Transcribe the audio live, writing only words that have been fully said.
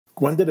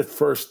when did it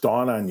first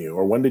dawn on you,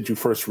 or when did you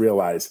first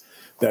realize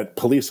that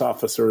police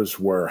officers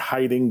were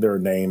hiding their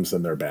names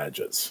and their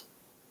badges?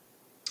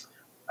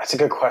 That's a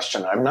good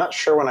question. I'm not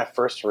sure when I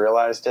first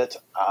realized it.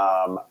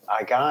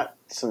 I got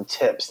some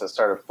tips that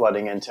started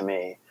flooding into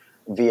me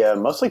via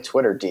mostly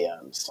Twitter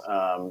DMs,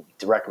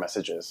 direct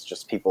messages,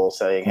 just people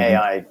saying, hey,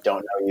 I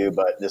don't know you,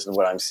 but this is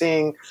what I'm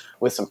seeing,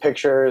 with some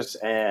pictures.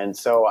 And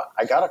so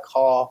I got a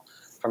call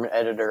from an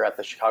editor at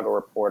the Chicago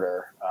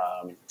Reporter,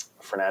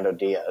 Fernando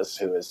Diaz,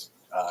 who is,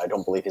 I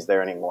don't believe he's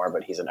there anymore,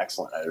 but he's an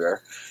excellent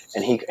editor.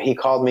 And he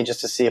called me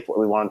just to see if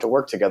we wanted to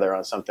work together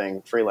on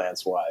something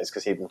freelance-wise,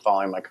 because he'd been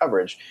following my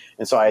coverage.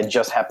 And so I had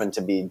just happened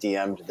to be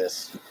DM'd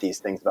these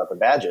things about the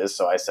badges.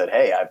 So I said,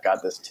 hey, I've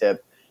got this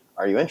tip.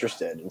 Are you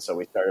interested? And so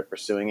we started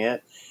pursuing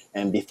it.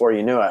 And before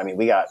you knew it, I mean,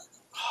 we got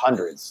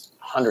hundreds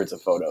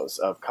of photos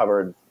of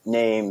covered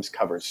names,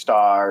 covered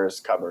stars,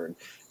 covered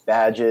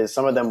badges.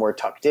 Some of them were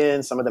tucked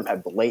in. Some of them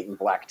had blatant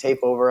black tape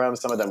over them.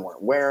 Some of them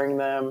weren't wearing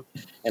them.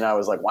 And I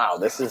was like, wow,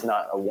 this is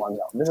not a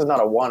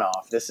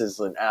one-off. This is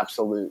an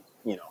absolute,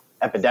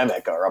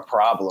 epidemic or a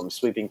problem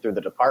sweeping through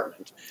the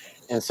department.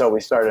 And so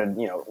we started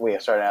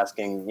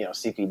asking,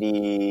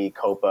 CPD,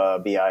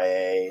 COPA,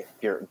 BIA,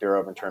 Bureau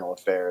of Internal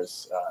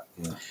Affairs.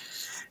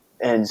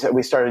 And so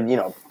we started,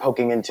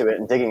 poking into it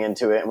and digging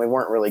into it, and we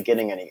weren't really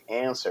getting any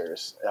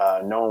answers.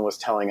 No one was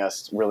telling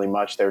us really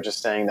much. They were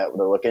just saying that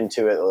they'll look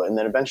into it. And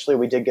then eventually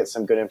we did get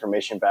some good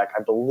information back.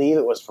 I believe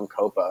it was from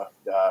COPA,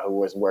 who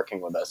was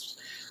working with us.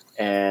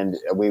 And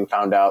we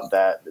found out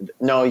that,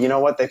 no, you know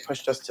what? They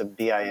pushed us to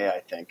BIA, I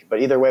think. But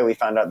either way, we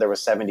found out there were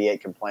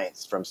 78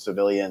 complaints from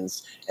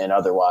civilians and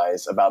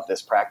otherwise about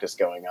this practice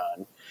going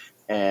on.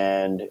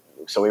 And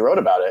so we wrote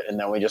about it, and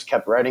then we just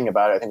kept writing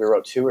about it. I think we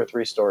wrote 2 or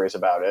 3 stories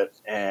about it.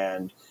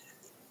 And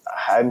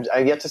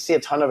I've yet to see a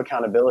ton of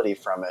accountability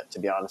from it, to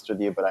be honest with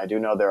you. But I do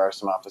know there are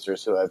some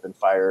officers who have been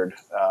fired.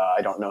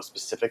 I don't know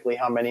specifically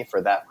how many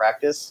for that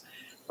practice.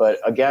 But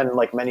again,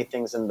 like many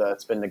things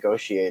that's been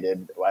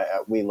negotiated,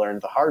 we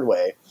learned the hard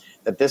way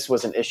that this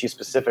was an issue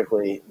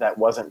specifically that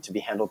wasn't to be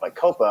handled by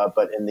COPA,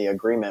 but in the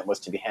agreement was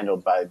to be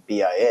handled by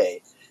BIA.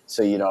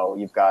 So,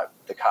 you've got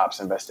the cops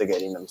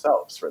investigating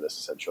themselves for this,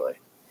 essentially.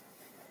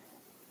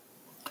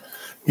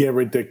 Yeah,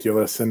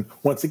 ridiculous. And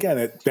once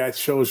again, that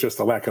shows just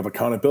a lack of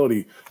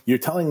accountability. You're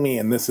telling me,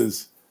 and this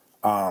is,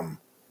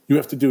 you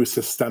have to do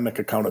systemic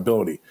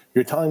accountability.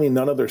 You're telling me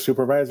none of their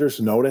supervisors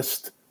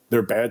noticed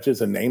their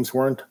badges and names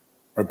weren't,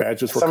 or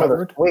badges were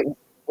covered?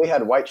 We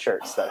had white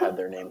shirts that had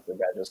their names and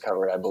badges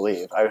covered, I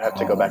believe. I would have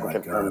to go back and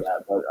confirm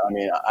that. But I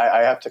mean, I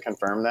have to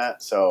confirm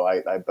that. So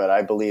but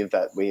I believe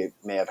that we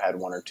may have had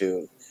 1 or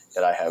 2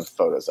 that I have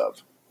photos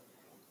of.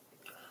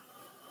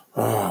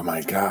 Oh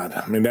my God.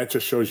 I mean, that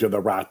just shows you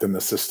the rot in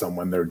the system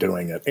when they're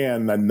doing it,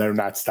 and then they're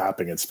not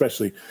stopping it.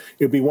 Especially,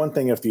 it'd be one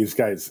thing if these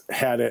guys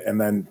had it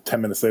and then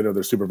 10 minutes later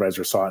their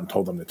supervisor saw it and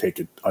told them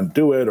to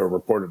undo it, or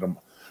reported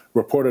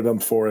them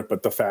for it.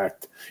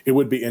 But it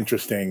would be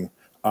interesting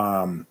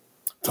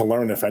to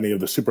learn if any of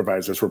the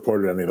supervisors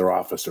reported any of their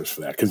officers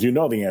for that, because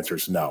the answer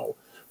is no.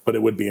 But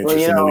it would be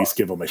interesting to at least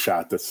give them a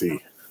shot to see.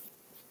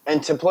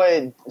 And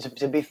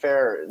to be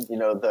fair,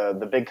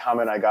 the big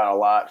comment I got a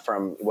lot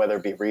from, whether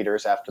it be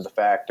readers after the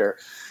fact or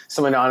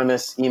some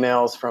anonymous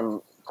emails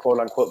from quote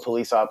unquote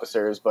police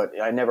officers, but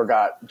I never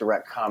got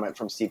direct comment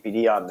from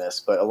CPD on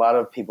this. But a lot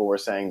of people were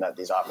saying that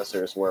these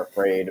officers were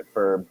afraid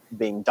for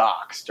being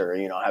doxxed, or,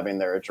 having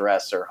their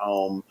address or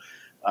home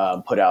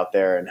put out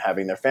there and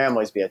having their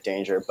families be at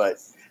danger. But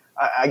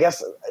I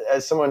guess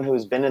as someone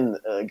who's been in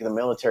the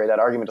military, that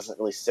argument doesn't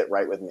really sit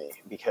right with me,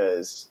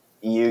 because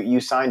you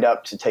signed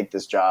up to take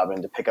this job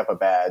and to pick up a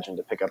badge and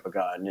to pick up a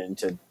gun and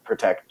to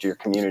protect your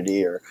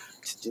community, or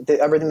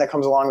everything that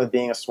comes along with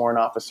being a sworn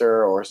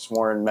officer or a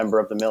sworn member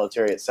of the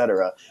military, et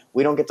cetera.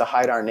 We don't get to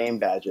hide our name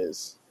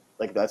badges.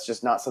 Like, that's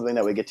just not something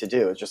that we get to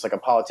do. It's just like a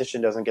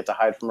politician doesn't get to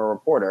hide from a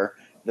reporter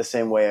the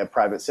same way a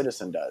private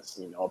citizen does.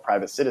 A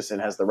private citizen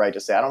has the right to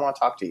say, I don't want to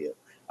talk to you.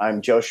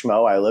 I'm Joe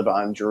Schmo. I live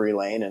on Drury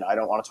Lane, and I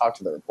don't want to talk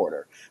to the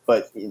reporter.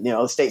 But,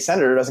 the state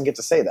senator doesn't get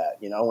to say that.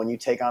 When you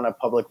take on a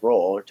public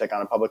role or take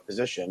on a public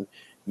position,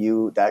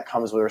 that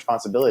comes with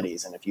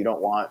responsibilities. And if you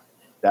don't want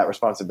that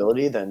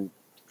responsibility, then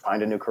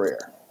find a new career.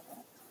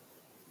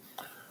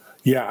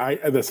 Yeah,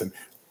 listen,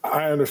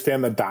 I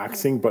understand the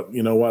doxing, but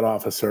you know what,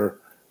 officer?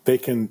 They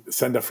can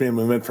send a Freedom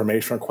of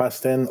Information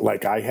request in,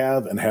 like I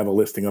have, and have a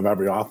listing of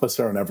every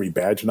officer and every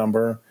badge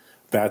number.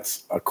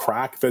 That's a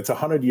crack. That's a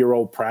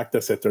 100-year-old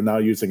practice that they're now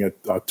using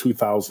a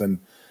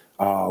 2000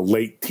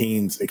 late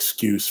teens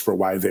excuse for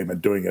why they've been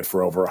doing it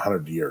for over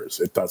 100 years.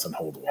 It doesn't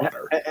hold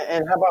water.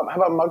 And how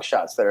about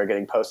mugshots that are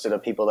getting posted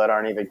of people that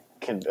aren't even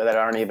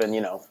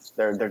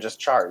they're just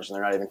charged and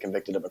they're not even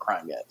convicted of a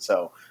crime yet.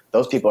 So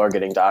those people are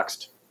getting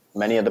doxxed.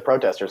 Many of the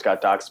protesters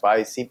got doxxed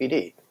by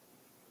CPD.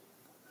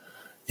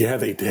 Yeah,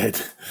 they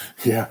did.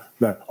 Yeah.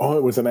 Oh,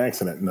 it was an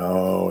accident.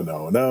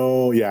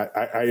 No. Yeah,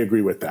 I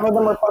agree with that. Some of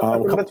them are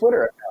posted to the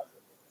Twitter account.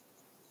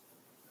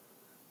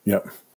 Yep.